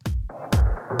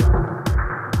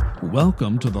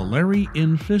Welcome to the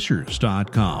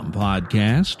LarryInFishers.com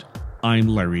podcast. I'm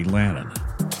Larry Lannon.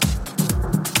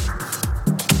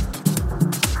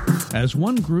 As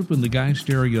one group in the Geist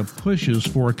area pushes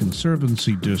for a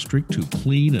conservancy district to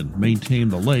clean and maintain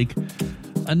the lake,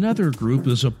 another group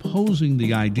is opposing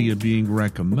the idea being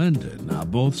recommended. Now,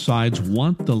 both sides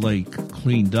want the lake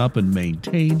cleaned up and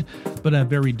maintained, but have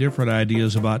very different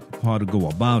ideas about how to go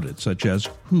about it, such as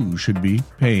who should be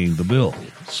paying the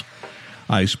bills.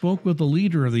 I spoke with the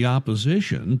leader of the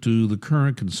opposition to the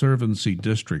current Conservancy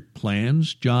District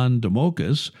plans, John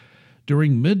Demokis,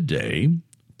 during midday,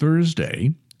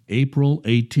 Thursday, April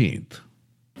 18th.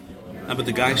 I'm at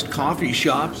the Geist Coffee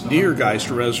Shop near Geist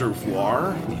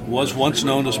Reservoir. It was once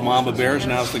known as Mama Bear's,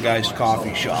 now it's the Geist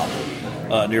Coffee Shop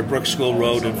near Brook School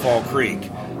Road in Fall Creek.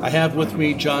 I have with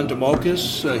me John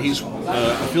Demokis. He's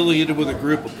affiliated with a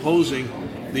group opposing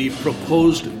the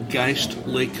proposed Geist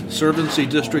Lake Conservancy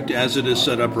District as it is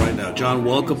set up right now. John,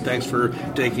 welcome. Thanks for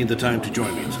taking the time to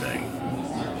join me today.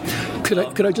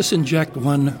 Could I just inject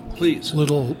one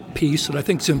little piece that I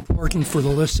think is important for the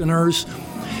listeners?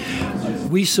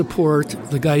 We support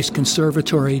the Geist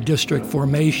Conservatory District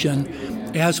formation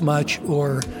as much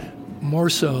or more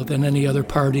so than any other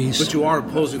parties. But you are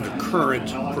opposing the current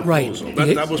proposal.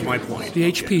 Right. That was my point.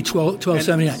 The HP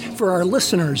 1279. For our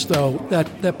listeners, though,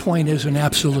 that point isn't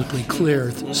absolutely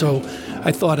clear. So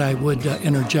I thought I would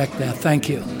interject that. Thank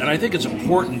you. And I think it's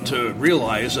important to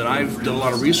realize that I've done a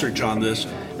lot of research on this,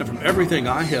 and from everything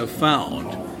I have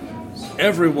found,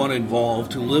 everyone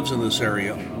involved who lives in this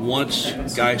area wants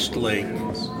Geist Lake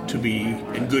to be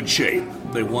in good shape.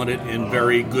 They want it in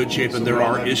very good shape, and there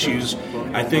are issues.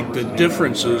 I think the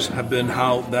differences have been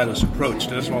how that is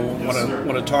approached. And that's what I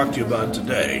want to talk to you about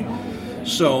today.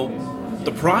 So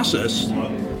the process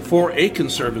for a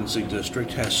conservancy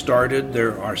district has started.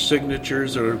 There are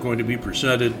signatures that are going to be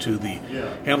presented to the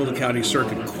Hamilton County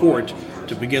Circuit Court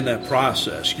to begin that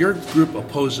process. Your group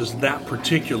opposes that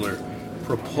particular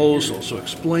proposal. So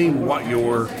explain what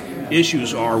your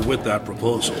issues are with that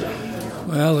proposal.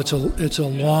 Well, it's a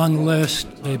long list.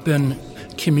 They've been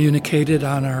communicated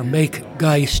on our Make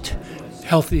Geist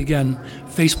Healthy Again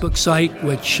Facebook site,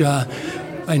 which I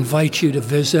invite you to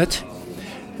visit.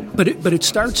 But it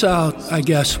starts out, I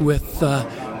guess, with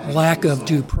lack of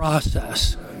due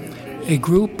process. A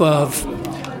group of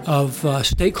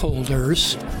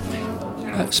stakeholders,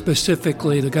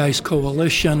 specifically the Geist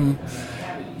Coalition,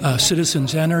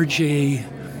 Citizens Energy,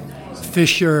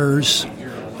 Fishers,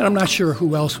 and I'm not sure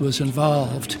who else was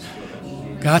involved,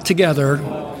 got together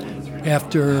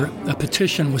after a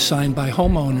petition was signed by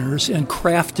homeowners and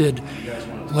crafted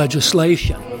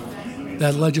legislation.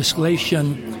 That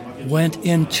legislation went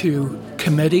into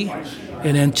committee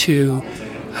and into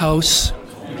House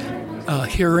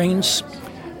hearings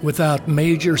without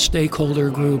major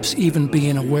stakeholder groups even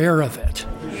being aware of it.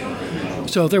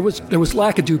 So there was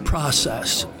lack of due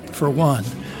process, for one.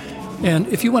 And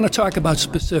if you want to talk about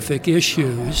specific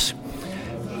issues,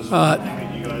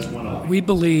 we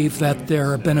believe that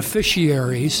there are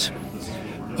beneficiaries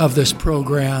of this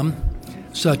program,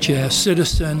 such as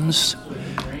citizens,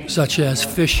 such as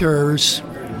fishers,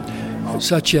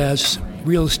 such as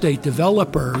real estate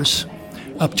developers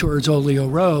up towards Oleo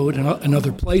Road and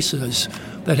other places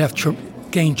that have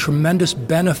gained tremendous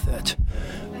benefit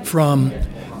from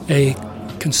a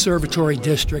conservatory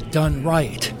district done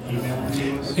right.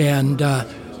 And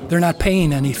they're not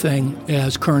paying anything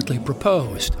as currently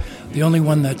proposed. The only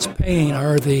one that's paying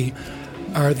are the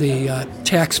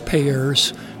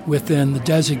taxpayers within the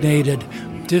designated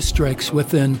districts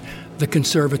within the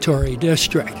conservatory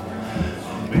district.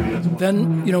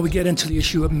 Then, we get into the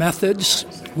issue of methods,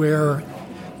 where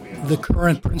the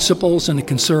current principals in the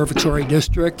conservatory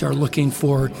district are looking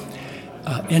for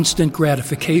instant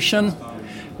gratification.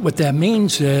 What that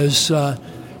means is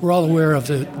we're all aware of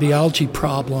the algae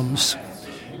problems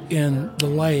in the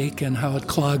lake and how it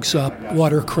clogs up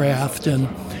watercraft and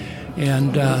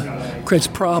creates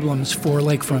problems for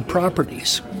lakefront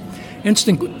properties.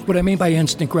 What I mean by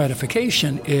instant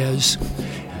gratification is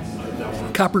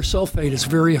copper sulfate is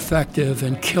very effective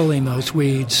in killing those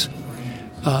weeds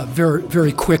very,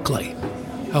 very quickly.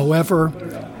 However,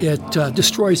 it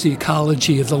destroys the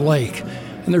ecology of the lake.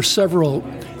 And there's several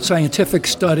scientific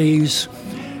studies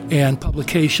and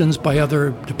publications by other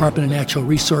Department of Natural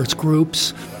Resource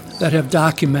groups that have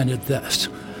documented this.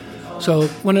 So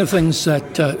one of the things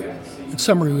that, in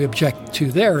summary, we object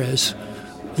to there is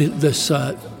this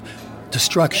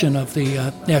destruction of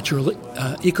the natural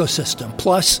ecosystem,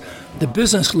 plus the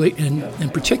business in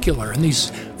particular. And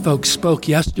these folks spoke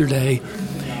yesterday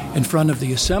in front of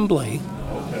the Assembly.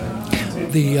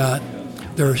 The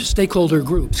there are stakeholder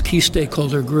groups, key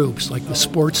stakeholder groups, like the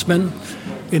sportsmen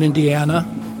in Indiana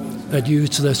that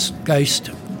use this Geist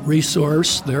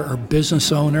resource. There are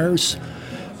business owners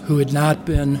who had not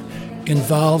been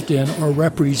involved in or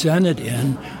represented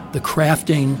in the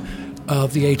crafting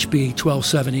of the HB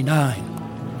 1279.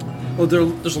 Well,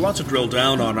 there's lots to drill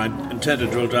down on. I intend to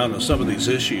drill down on some of these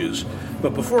issues.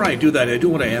 But before I do that, I do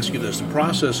want to ask you this. The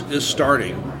process is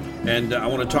starting, and I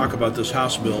want to talk about this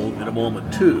House bill in a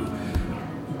moment, too.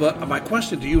 But my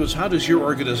question to you is, how does your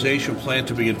organization plan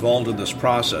to be involved in this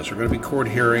process? Are there going to be court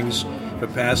hearings? If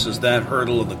it passes that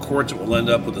hurdle in the courts, it will end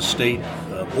up with a state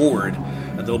board,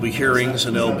 and there'll be hearings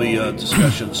and there'll be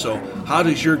discussions. So how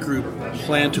does your group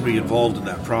plan to be involved in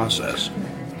that process?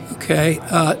 Okay.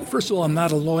 First of all, I'm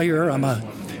not a lawyer. I'm a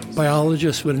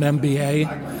biologist with an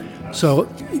MBA. So,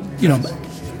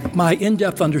 my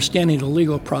in-depth understanding of the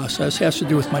legal process has to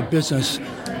do with my business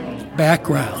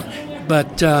background.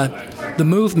 But the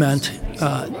movement,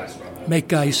 Make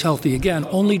Guys Healthy Again,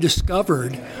 only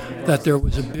discovered that there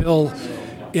was a bill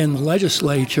in the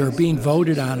legislature being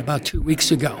voted on about 2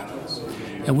 weeks ago.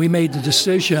 And we made the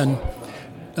decision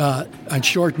on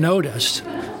short notice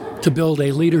to build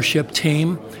a leadership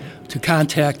team, to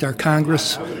contact our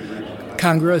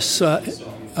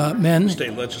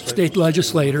state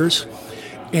legislators,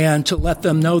 and to let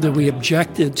them know that we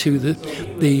objected to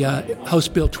the House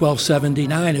Bill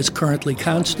 1279 as currently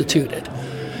constituted.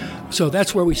 So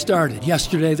that's where we started.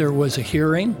 Yesterday there was a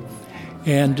hearing,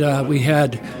 and we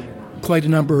had quite a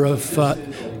number of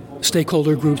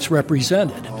stakeholder groups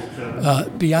represented,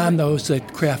 beyond those that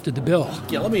crafted the bill.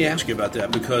 Yeah, let me ask you about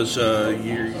that, because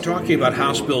you're talking about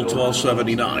House Bill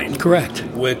 1279. Correct.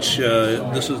 Which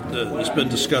this has been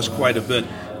discussed quite a bit.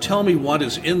 Tell me what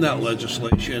is in that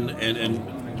legislation and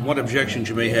what objections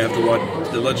you may have to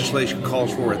what the legislation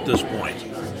calls for at this point.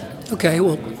 Okay,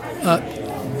 well,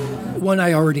 one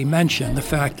I already mentioned, the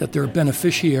fact that there are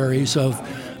beneficiaries of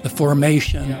the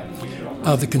formation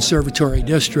of the Conservatory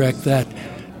District that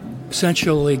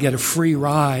essentially get a free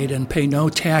ride and pay no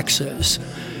taxes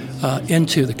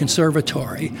into the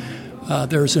conservatory.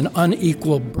 There's an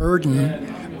unequal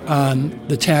burden on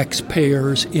the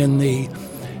taxpayers in the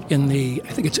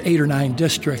I think it's 8 or 9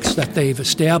 districts that they've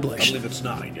established. I believe it's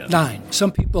 9, yes. 9.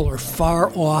 Some people are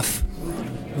far off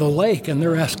the lake, and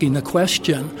they're asking the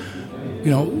question,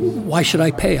 why should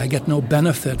I pay? I get no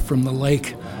benefit from the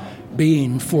lake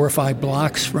being 4 or 5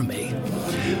 blocks from me.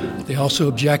 They also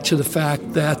object to the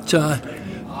fact that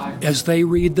as they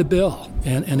read the bill,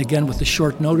 and again with the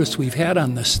short notice we've had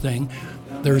on this thing,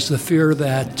 there's the fear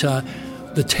that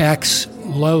the tax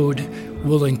load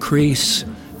will increase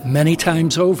many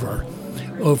times over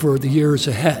the years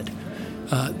ahead.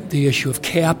 The issue of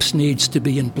caps needs to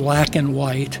be in black and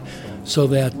white so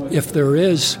that if there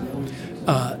is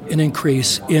an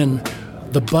increase in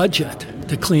the budget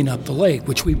to clean up the lake,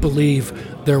 which we believe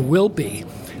there will be,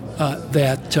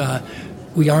 that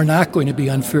we are not going to be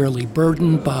unfairly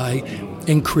burdened by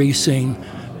increasing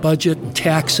budget and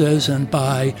taxes and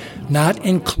by not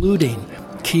including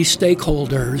key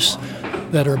stakeholders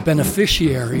that are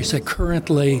beneficiaries that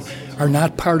currently are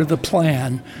not part of the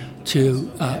plan to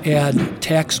add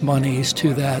tax monies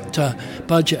to that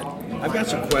budget. I've got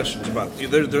some questions about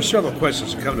there's several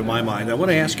questions that come to my mind. I want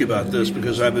to ask you about this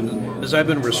because as I've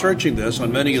been researching this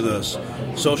on many of the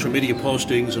social media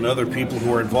postings and other people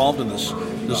who are involved in this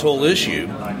whole issue,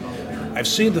 I've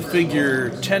seen the figure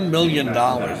 $10 million.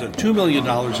 That $2 million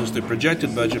is the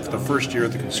projected budget for the first year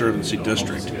of the Conservancy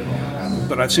District.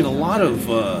 But I've seen a lot of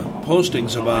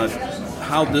postings about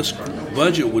how this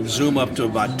budget would zoom up to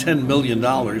about $10 million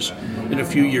in a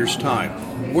few years' time.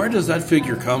 Where does that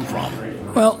figure come from?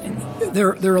 Well,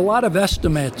 there are a lot of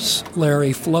estimates,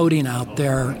 Larry, floating out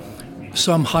there,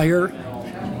 some higher,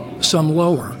 some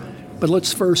lower. But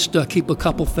let's first keep a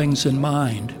couple things in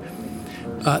mind.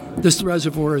 This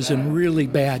reservoir is in really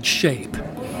bad shape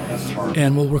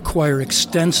and will require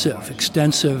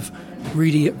extensive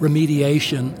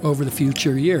remediation over the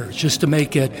future years just to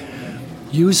make it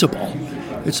usable.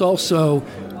 It's also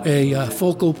a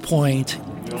focal point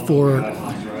for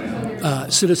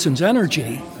Citizens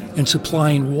Energy in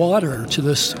supplying water to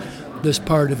this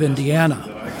part of Indiana.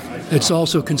 It's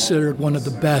also considered one of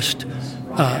the best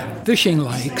fishing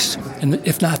lakes, and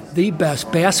if not the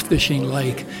best bass fishing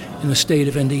lake in the state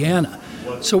of Indiana.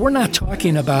 So we're not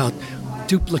talking about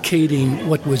duplicating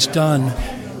what was done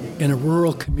in a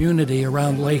rural community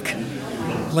around Lake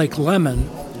Lemon,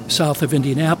 south of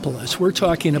Indianapolis. We're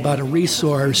talking about a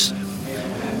resource,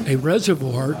 a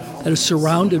reservoir that is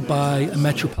surrounded by a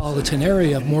metropolitan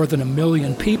area of more than 1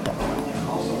 million people.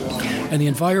 And the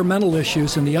environmental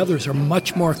issues and the others are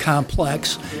much more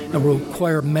complex and will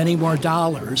require many more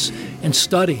dollars and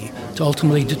study to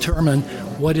ultimately determine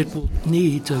what it will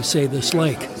need to save this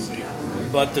lake.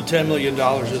 But the $10 million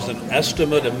is an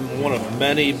estimate and one of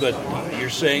many, but you're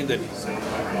saying that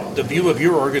the view of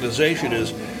your organization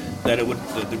is that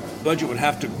the budget would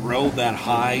have to grow that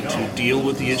high to deal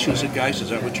with the issues at Geist? Is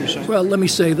that what you're saying? Well, let me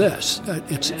say this.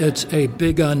 It's a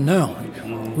big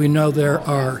unknown. We know there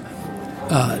are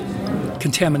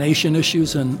contamination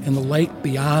issues in the lake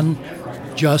beyond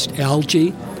just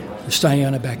algae. There's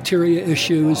cyanobacteria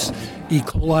issues, E.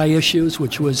 coli issues,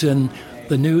 which was in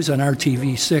the news on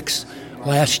RTV6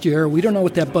 last year. We don't know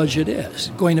what that budget is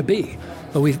going to be,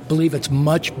 but we believe it's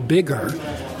much bigger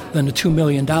than the $2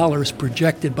 million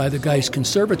projected by the Geist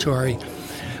Conservatory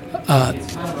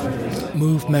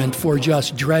movement for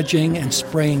just dredging and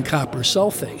spraying copper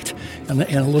sulfate and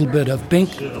a little bit of bank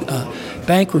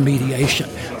remediation.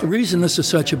 The reason this is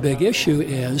such a big issue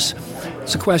is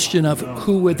it's a question of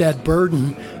who would that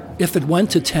burden if it went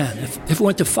to 10, if it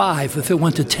went to 5, if it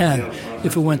went to 10,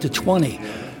 if it went to 20,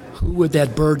 who would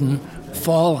that burden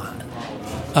fall on?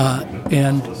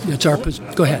 And it's our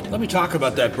go ahead. Let me talk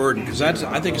about that burden, because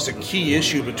I think it's a key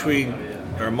issue between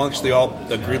or amongst the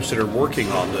groups that are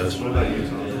working on this.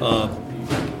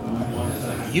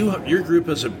 Your group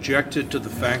has objected to the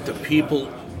fact that people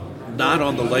not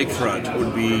on the lakefront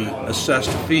would be assessed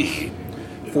a fee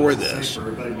for this.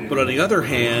 But on the other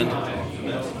hand,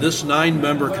 this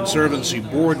 9-member Conservancy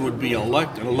board would be an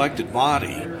elected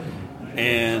body.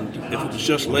 And if it was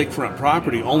just lakefront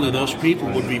property, only those people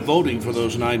would be voting for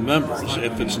those 9 members.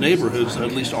 If it's neighborhoods,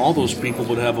 at least all those people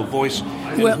would have a voice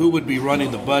in who would be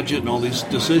running the budget and all these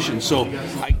decisions. So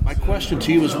my question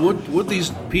to you is, would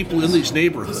these people in these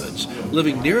neighborhoods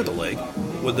living near the lake,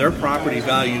 would their property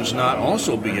values not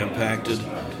also be impacted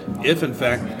if, in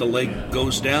fact, the lake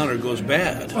goes down or goes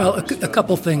bad? Well, a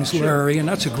couple things, Larry, and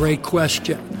that's a great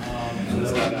question.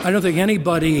 I don't think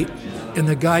anybody in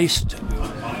the Geist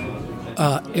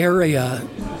area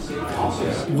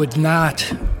would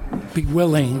not be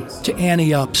willing to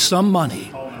ante up some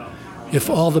money if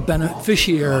all the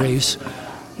beneficiaries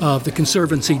of the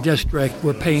Conservancy District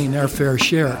were paying their fair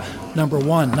share, number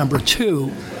one. Number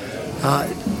two,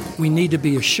 we need to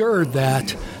be assured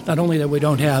that not only that we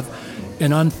don't have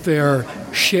an unfair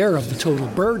share of the total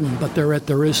burden, but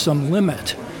there is some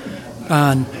limit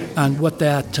on what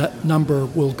that number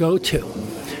will go to.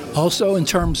 Also, in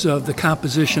terms of the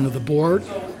composition of the board,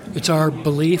 it's our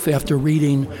belief, after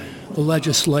reading the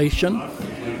legislation,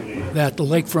 that the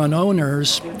lakefront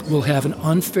owners will have an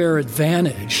unfair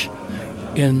advantage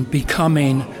in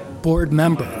becoming board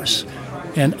members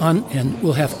and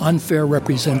will have unfair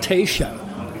representation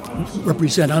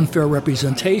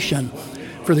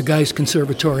for the Geist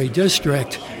Conservatory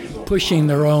District, pushing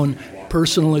their own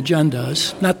personal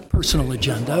agendas, not personal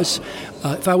agendas.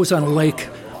 If I was on the lake,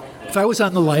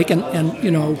 and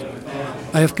you know,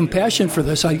 I have compassion for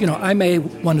this. I may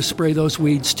want to spray those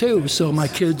weeds too, so my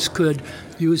kids could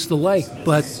use the lake,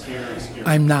 but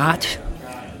I'm not,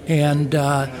 and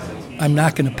I'm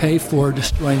not going to pay for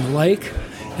destroying the lake,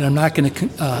 and I'm not going to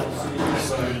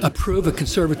approve a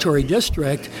conservatory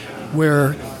district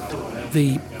where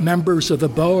the members of the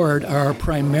board are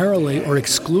primarily or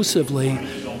exclusively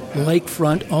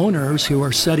lakefront owners who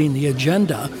are setting the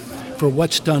agenda for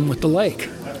what's done with the lake.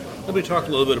 Let me talk a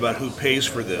little bit about who pays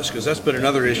for this, because that's been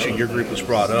another issue your group has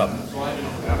brought up.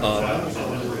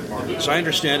 So I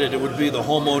understand it would be the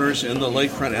homeowners in the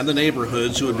lakefront and the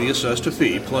neighborhoods who would be assessed a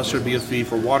fee, plus there'd be a fee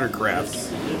for watercraft.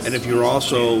 And if you're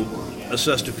also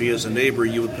assessed a fee as a neighbor,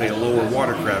 you would pay a lower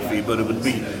watercraft fee, but it would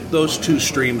be those two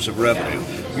streams of revenue.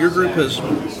 Your group has,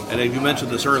 and you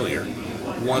mentioned this earlier,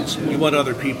 you want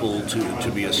other people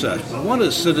to be assessed. One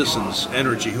is Citizens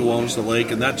Energy, who owns the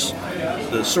lake, and that's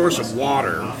the source of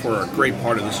water for a great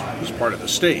part of this part of the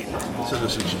state,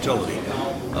 Citizens Utility.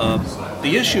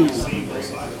 The issue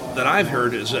that I've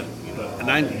heard is that, and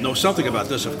I know something about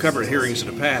this, I've covered hearings in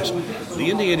the past,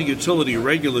 the Indiana Utility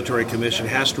Regulatory Commission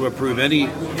has to approve any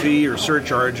fee or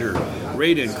surcharge or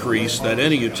rate increase that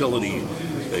any utility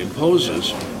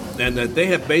imposes, and that they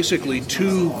have basically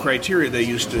two criteria they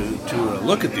use to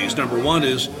look at these. Number one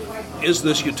is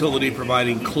this utility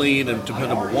providing clean and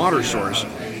dependable water source?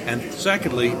 And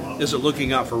secondly, is it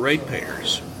looking out for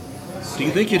ratepayers? Do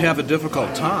you think you'd have a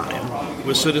difficult time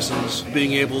with citizens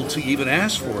being able to even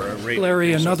ask for a rate?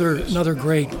 Larry, another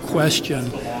great question.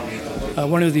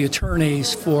 One of the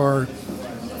attorneys for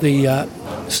the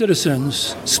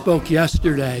citizens spoke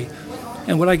yesterday,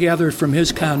 and what I gathered from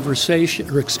his presentation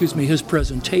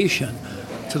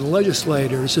to the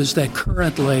legislators is that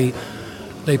currently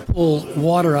they pull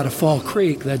water out of Fall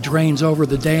Creek that drains over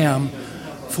the dam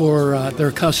for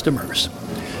their customers.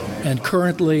 And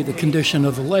currently the condition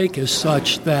of the lake is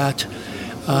such that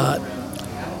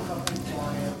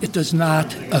it does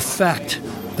not affect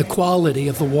the quality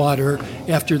of the water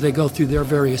after they go through their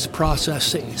various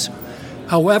processes.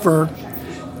 However,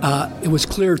 it was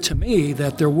clear to me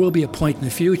that there will be a point in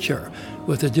the future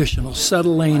with additional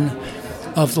settling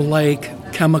of the lake,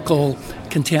 chemical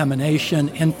contamination,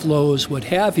 inflows, what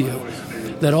have you,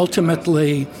 that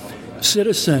ultimately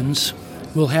citizens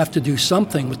will have to do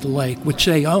something with the lake, which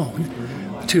they own,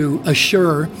 to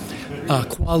assure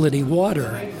quality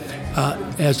water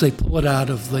as they pull it out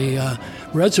of the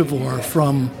reservoir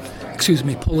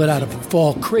pull it out of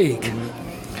Fall Creek.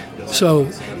 So,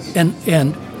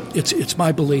 and it's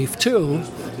my belief too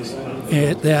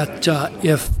that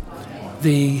if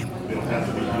the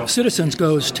citizens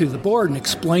goes to the board and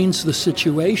explains the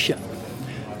situation,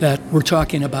 that we're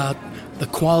talking about the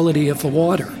quality of the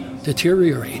water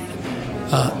deteriorating.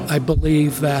 I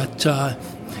believe that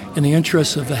in the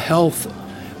interests of the health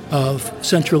of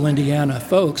Central Indiana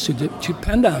folks who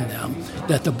depend on them,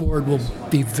 that the board will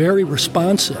be very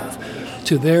responsive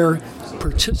to their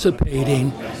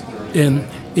participating in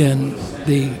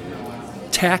the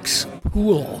tax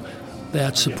pool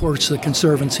that supports the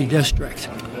Conservancy District.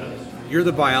 You're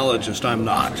the biologist, I'm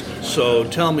not. So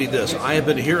tell me this. I have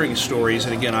been hearing stories,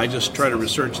 and again, I just try to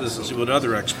research this and see what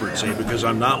other experts say because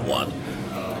I'm not one.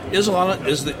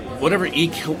 Whatever E.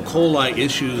 coli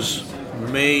issues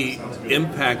may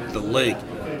impact the lake,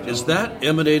 is that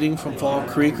emanating from Fall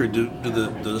Creek, or do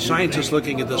the scientists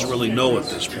looking at this really know at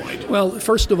this point? Well,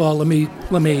 first of all, let me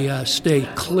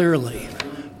state clearly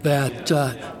that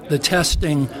the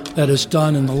testing that is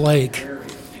done in the lake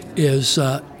is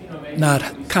not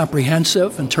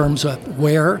comprehensive in terms of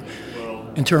where,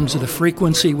 in terms of the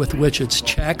frequency with which it's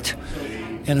checked,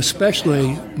 and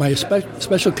especially my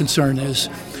special concern is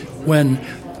when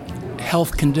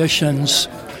health conditions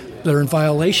that are in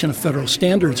violation of federal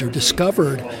standards are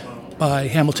discovered by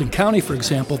Hamilton County, for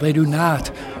example. They do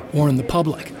not warn the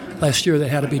public. Last year, that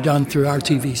had to be done through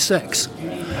RTV6.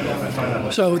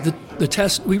 So the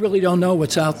test, we really don't know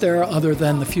what's out there other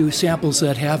than the few samples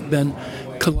that have been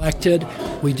collected.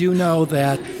 We do know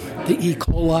that the E.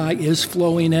 coli is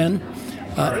flowing in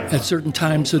at certain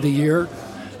times of the year.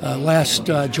 Last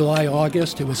July,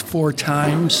 August, it was 4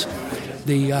 times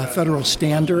the federal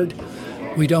standard.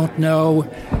 We don't know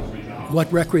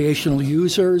what recreational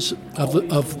users of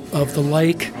the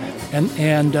lake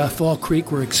and Fall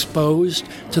Creek were exposed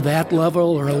to that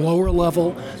level or a lower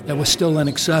level that was still in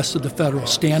excess of the federal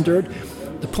standard.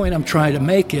 The point I'm trying to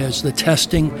make is the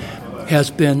testing has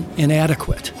been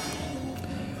inadequate.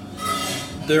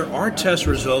 There are test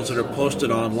results that are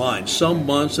posted online. Some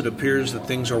months it appears that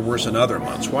things are worse than other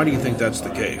months. Why do you think that's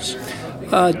the case?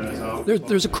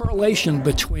 There's a correlation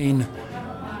between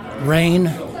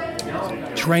rain,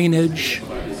 drainage,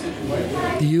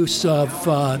 the use of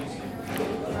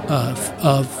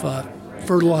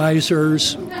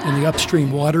fertilizers in the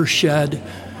upstream watershed,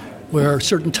 where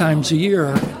certain times a year,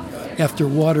 after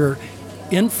water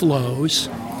inflows,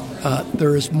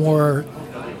 there is more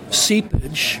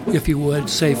seepage, if you would,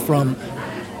 say from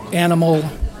animal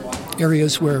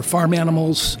areas where farm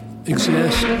animals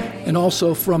exist, and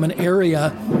also from an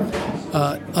area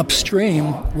upstream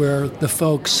where the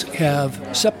folks have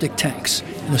septic tanks.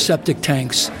 And the septic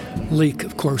tanks leak,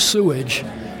 of course, sewage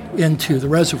into the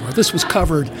reservoir. This was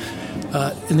covered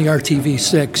in the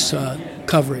RTV6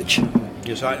 coverage.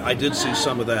 Yes, I did see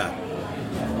some of that.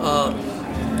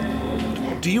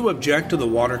 Do you object to the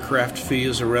watercraft fee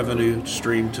as a revenue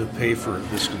stream to pay for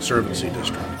this Conservancy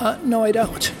District? No, I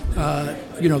don't.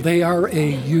 They are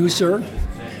a user.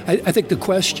 I think the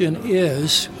question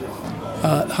is,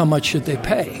 how much should they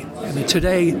pay? I mean,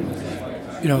 today,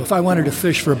 if I wanted to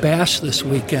fish for bass this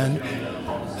weekend,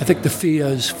 I think the fee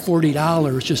is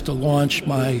 $40 just to launch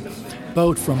my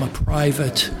boat from a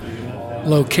private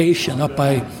location up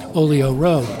by Oleo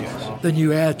Road. Then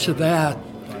you add to that,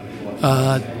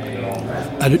 a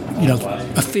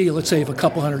fee, let's say, of a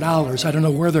couple $100. I don't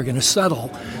know where they're going to settle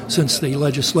since the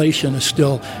legislation is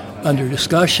still under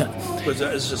discussion. But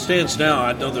as it stands now,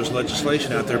 I know there's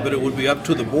legislation out there, but it would be up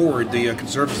to the board, the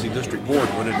Conservancy District Board,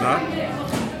 would it not?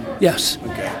 Yes.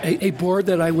 Okay. A board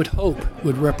that I would hope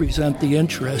would represent the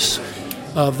interests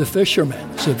of the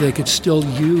fishermen so they could still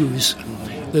use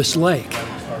this lake.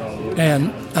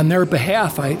 And on their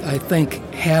behalf, I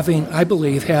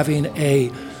believe having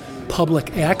a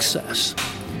public access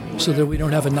so that we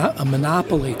don't have a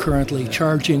monopoly currently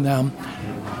charging them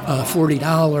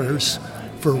 $40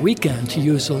 for a weekend to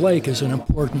use the lake is an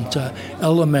important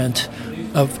element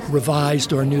of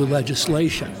revised or new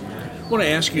legislation. I want to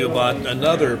ask you about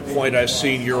another point I've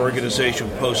seen your organization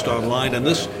post online and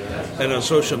on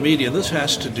social media. This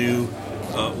has to do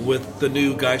with the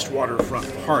new Geist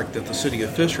Waterfront Park that the City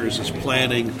of Fishers is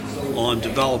planning on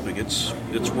developing. It's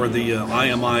where the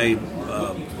IMI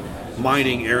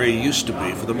mining area used to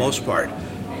be, for the most part.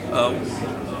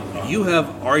 You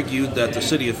have argued that the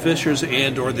City of Fishers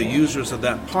and or the users of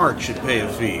that park should pay a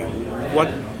fee.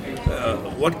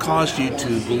 What caused you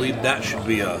to believe that should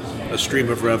be a stream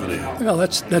of revenue? Well,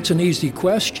 that's an easy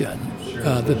question.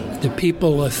 The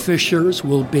people of Fishers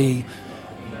will be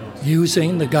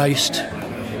using the Geist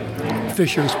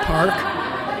Fishers Park.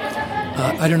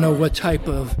 I don't know what type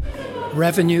of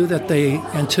revenue that they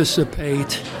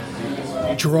anticipate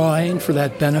drawing for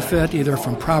that benefit, either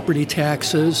from property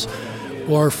taxes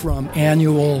or from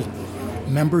annual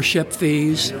membership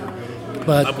fees.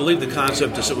 But I believe the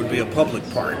concept is it would be a public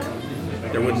park.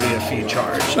 There wouldn't be a fee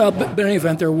charged. Well, but in any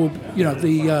event, there will,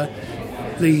 the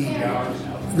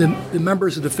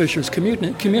members of the Fishers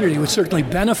community would certainly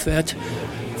benefit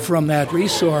from that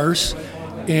resource,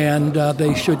 and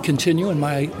they should continue, in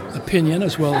my opinion,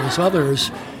 as well as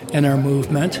others in our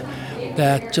movement,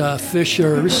 that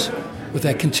Fishers, with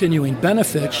that continuing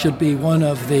benefit, should be one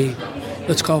of the,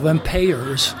 let's call them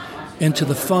payers, into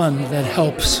the fund that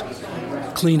helps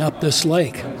clean up this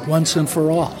lake once and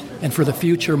for all, and for the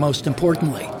future, most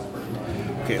importantly.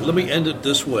 Okay, let me end it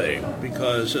this way,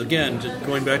 because, again,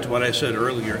 going back to what I said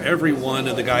earlier, everyone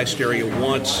in the Geist area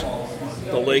wants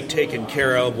the lake taken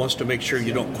care of, wants to make sure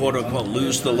you don't, quote-unquote,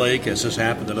 lose the lake, as has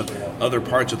happened in other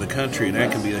parts of the country, and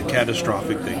that can be a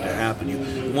catastrophic thing to happen.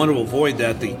 You want to avoid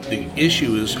that. The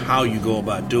issue is how you go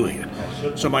about doing it.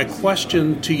 So my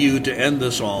question to you to end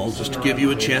this all, just to give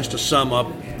you a chance to sum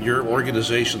up your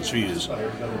organization's views,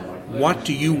 what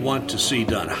do you want to see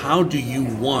done? How do you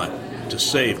want to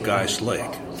save Geist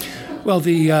Lake? Well,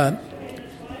 the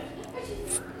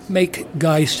Make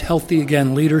Geist Healthy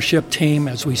Again leadership team,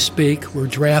 as we speak, we're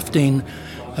drafting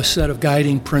a set of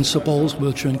guiding principles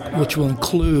which will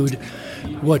include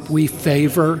what we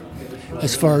favor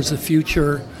as far as the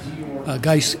future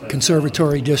Geist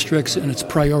Conservatory districts and its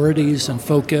priorities and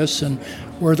focus and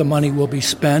where the money will be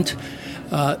spent.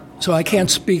 So I can't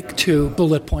speak to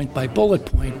bullet point by bullet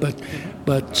point,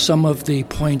 but some of the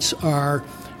points are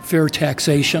fair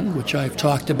taxation, which I've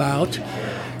talked about,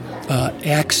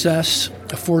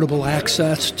 affordable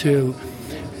access to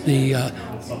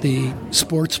the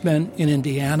sportsmen in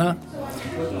Indiana,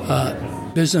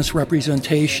 business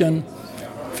representation,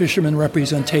 fisherman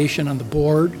representation on the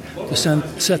board to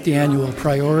set the annual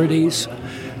priorities,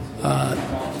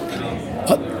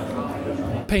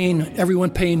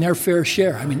 everyone paying their fair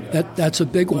share. I mean, that's a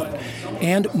big one.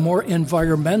 And more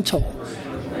environmental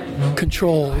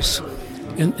controls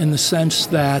in the sense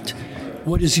that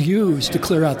what is used to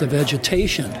clear out the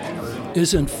vegetation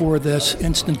isn't for this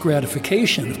instant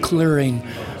gratification of clearing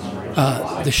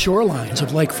the shorelines of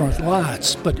lakefront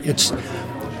lots, but it's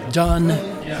done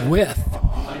with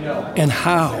and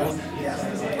how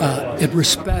it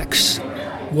respects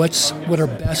what are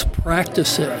best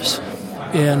practices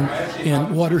in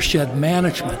watershed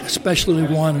management, especially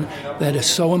one that is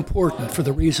so important for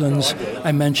the reasons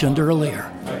I mentioned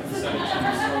earlier.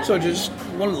 So just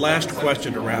one last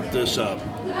question to wrap this up.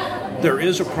 There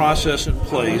is a process in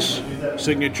place.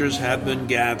 Signatures have been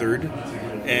gathered,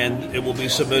 and it will be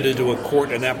submitted to a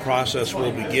court, and that process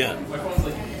will begin.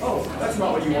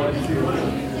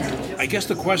 I guess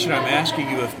the question I'm asking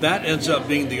you, if that ends up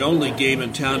being the only game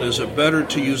in town, is it better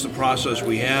to use the process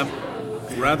we have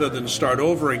rather than start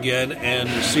over again and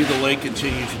see the lake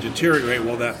continue to deteriorate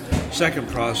while that second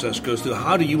process goes through?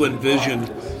 How do you envision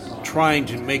trying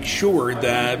to make sure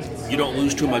that you don't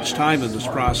lose too much time in this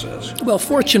process? Well,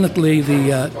 fortunately,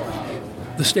 the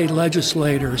state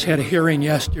legislators had a hearing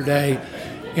yesterday,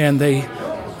 and they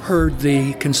heard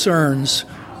the concerns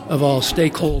of all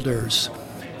stakeholders.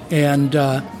 And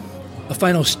a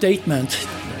final statement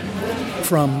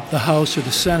from the House or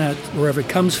the Senate, wherever it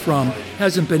comes from,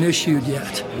 hasn't been issued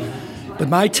yet. But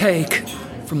my take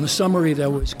from the summary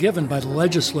that was given by the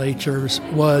legislatures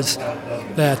was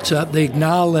that they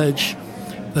acknowledge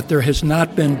that there has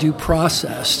not been due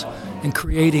process in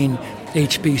creating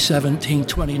HB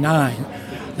 1729,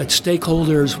 that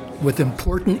stakeholders with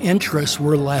important interests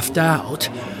were left out,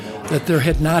 that there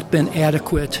had not been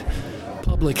adequate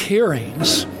public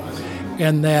hearings,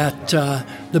 and that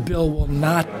the bill will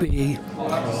not be,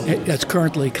 as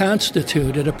currently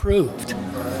constituted, approved,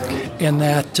 and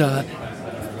that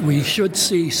we should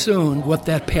see soon what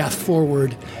that path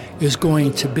forward is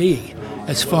going to be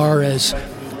as far as,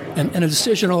 and a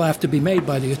decision will have to be made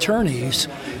by the attorneys,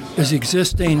 is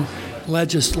existing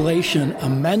legislation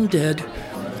amended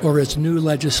or is new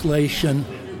legislation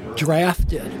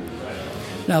drafted.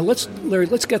 Now, Larry,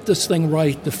 let's get this thing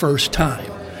right the first time.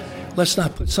 Let's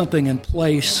not put something in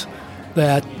place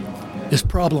that is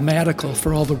problematical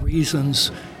for all the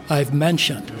reasons I've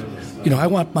mentioned. I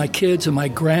want my kids and my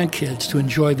grandkids to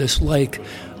enjoy this lake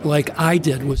like I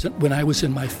did when I was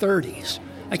in my 30s.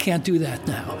 I can't do that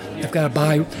now. I've got to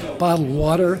buy bottled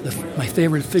water. My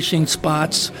favorite fishing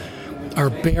spots are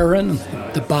barren.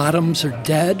 The bottoms are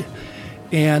dead.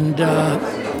 And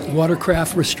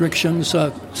watercraft restrictions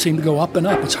seem to go up and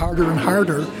up. It's harder and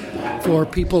harder for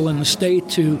people in the state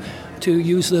to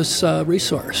use this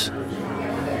resource.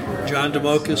 John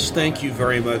Demokis, thank you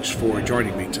very much for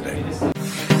joining me today.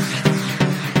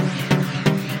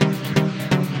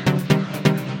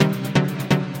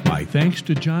 My thanks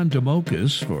to John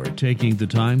Demokis for taking the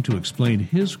time to explain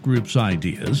his group's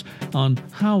ideas on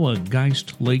how a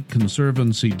Geist Lake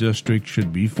Conservancy District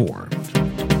should be formed.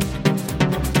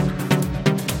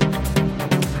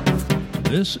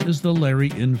 This is the Larry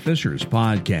N. Fishers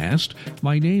podcast.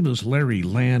 My name is Larry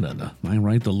Lannon. I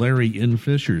write the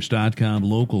LarryNFishers.com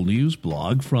local news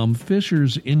blog from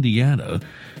Fishers, Indiana,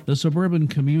 a suburban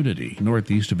community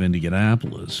northeast of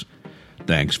Indianapolis.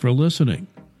 Thanks for listening.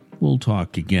 We'll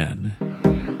talk again.